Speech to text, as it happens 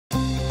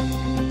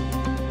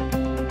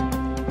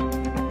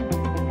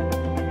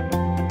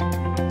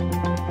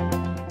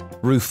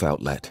Roof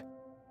outlet.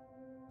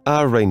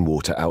 Our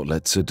rainwater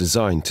outlets are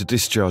designed to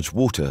discharge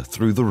water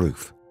through the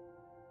roof.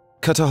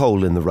 Cut a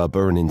hole in the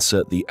rubber and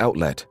insert the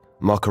outlet,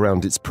 mark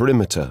around its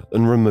perimeter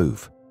and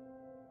remove.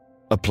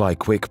 Apply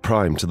quick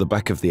prime to the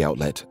back of the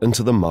outlet and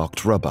to the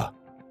marked rubber.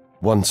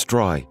 Once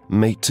dry,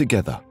 mate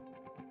together.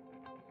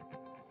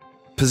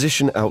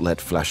 Position outlet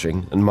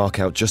flashing and mark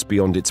out just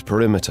beyond its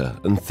perimeter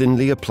and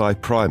thinly apply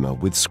primer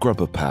with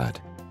scrubber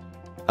pad.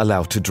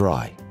 Allow to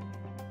dry.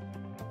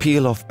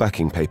 Peel off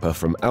backing paper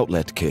from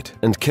outlet kit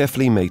and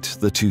carefully mate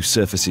the two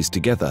surfaces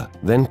together,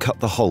 then cut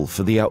the hole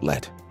for the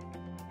outlet.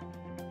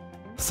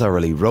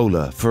 Thoroughly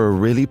roller for a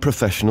really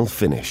professional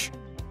finish.